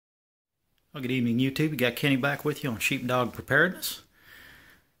Well, good evening, YouTube. You got Kenny back with you on Sheepdog Preparedness.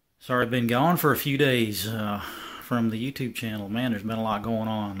 Sorry I've been gone for a few days from the YouTube channel. Man, there's been a lot going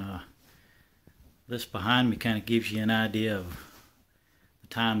on. This behind me kind of gives you an idea of the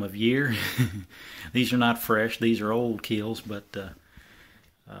time of year. These are not fresh. These are old kills, but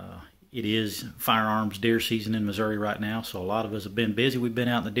it is firearms deer season in Missouri right now, so a lot of us have been busy. We've been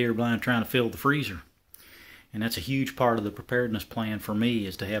out in the deer blind trying to fill the freezer. And that's a huge part of the preparedness plan for me,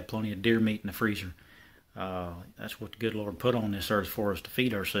 is to have plenty of deer meat in the freezer. That's what the good Lord put on this earth for us, to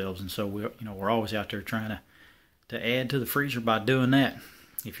feed ourselves. And so we're always out there trying to add to the freezer by doing that.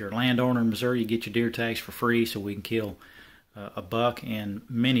 If you're a landowner in Missouri, you get your deer tags for free, so we can kill a buck and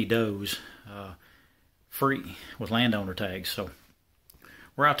many does free with landowner tags. So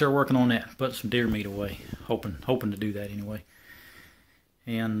we're out there working on that, putting some deer meat away, hoping to do that anyway.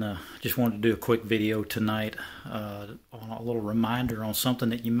 And just wanted to do a quick video tonight on a little reminder on something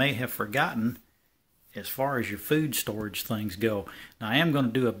that you may have forgotten as far as your food storage things go. Now, I am going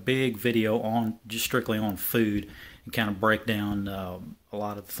to do a big video on just strictly on food and kind of break down a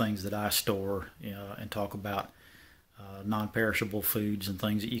lot of the things that I store and talk about non-perishable foods and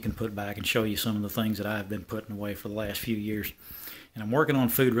things that you can put back, and show you some of the things that I've been putting away for the last few years. And I'm working on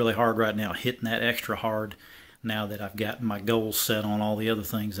food really hard right now, hitting that extra hard now that I've got my goals set on all the other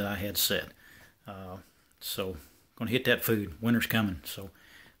things that I had set. So I'm going to hit that food. Winter's coming, so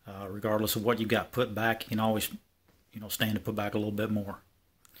regardless of what you got put back, you can always stand to put back a little bit more.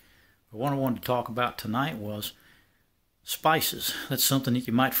 But what I wanted to talk about tonight was spices. That's something that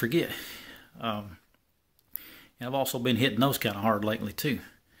you might forget. And I've also been hitting those kind of hard lately too.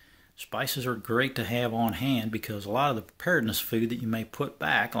 Spices are great to have on hand, because a lot of the preparedness food that you may put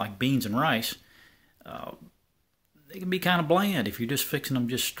back, like beans and rice, they can be kind of bland if you're just fixing them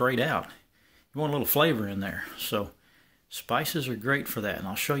just straight out. You want a little flavor in there. So spices are great for that, and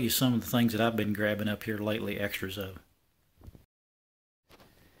I'll show you some of the things that I've been grabbing up here lately, extras of.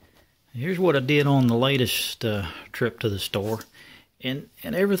 Here's what I did on the latest trip to the store. And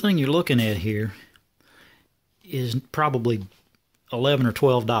everything you're looking at here is probably $11 or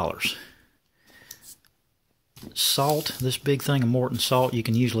 $12. Salt, this big thing of Morton salt, you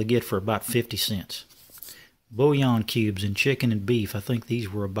can usually get for about 50 cents. Bouillon cubes in chicken and beef, I think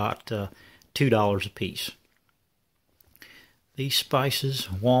these were about $2 a piece. These spices,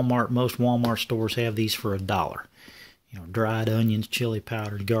 most Walmart stores have these for $1. Dried onions, chili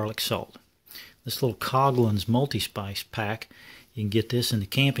powder, garlic salt. This little Coughlin's multi-spice pack, you can get this in the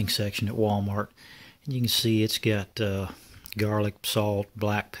camping section at Walmart. And you can see it's got garlic salt,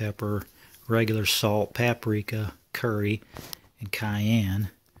 black pepper, regular salt, paprika, curry, and cayenne.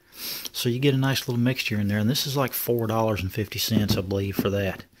 So you get a nice little mixture in there, and this is like $4.50, I believe, for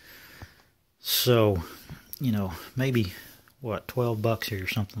that. So, maybe, what, 12 bucks here or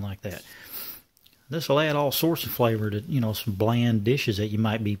something like that. This will add all sorts of flavor to, some bland dishes that you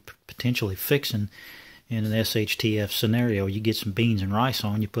might be potentially fixing in an SHTF scenario. You get some beans and rice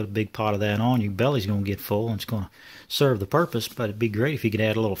on, you put a big pot of that on, your belly's going to get full, and it's going to serve the purpose, but it'd be great if you could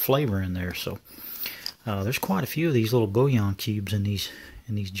add a little flavor in there. So there's quite a few of these little bouillon cubes in these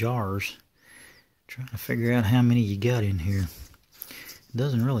jars. Trying to figure out how many you got in here. It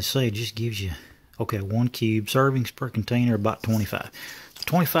doesn't really say, it just gives you, okay, 1 cube. Servings per container, about 25. So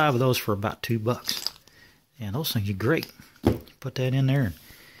 25 of those for about $2. And those things are great. Put that in there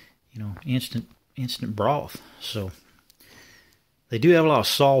and, instant broth. So they do have a lot of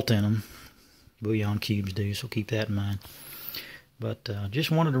salt in them. Bouillon cubes do, so keep that in mind. But just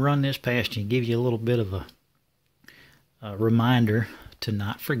wanted to run this past you and give you a little bit of a reminder to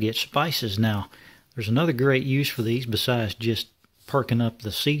not forget spices. Now, there's another great use for these besides just perking up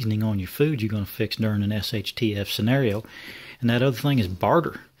the seasoning on your food you're going to fix during an SHTF scenario, and that other thing is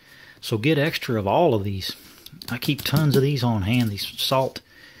barter. So get extra of all of these. I keep tons of these on hand, these salt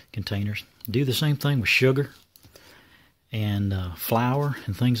containers. Do the same thing with sugar and flour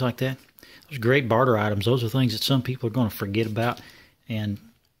and things like that. Those are great barter items. Those are things that some people are going to forget about, and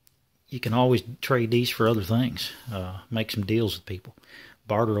you can always trade these for other things. Make some deals with people.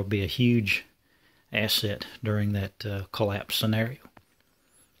 Barter will be a huge asset during that collapse scenario.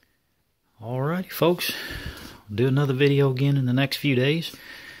 Alrighty, folks. I'll do another video again in the next few days.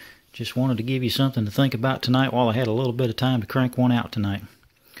 Just wanted to give you something to think about tonight while I had a little bit of time to crank one out tonight.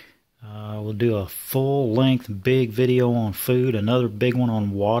 We'll do a full-length big video on food, another big one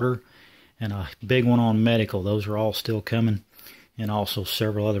on water, and a big one on medical. Those are all still coming, and also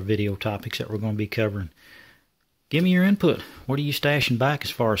several other video topics that we're going to be covering. Give me your input. What are you stashing back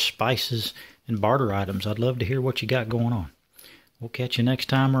as far as spices and barter items? I'd love to hear what you got going on. We'll catch you next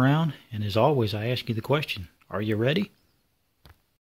time around, and as always, I ask you the question, are you ready?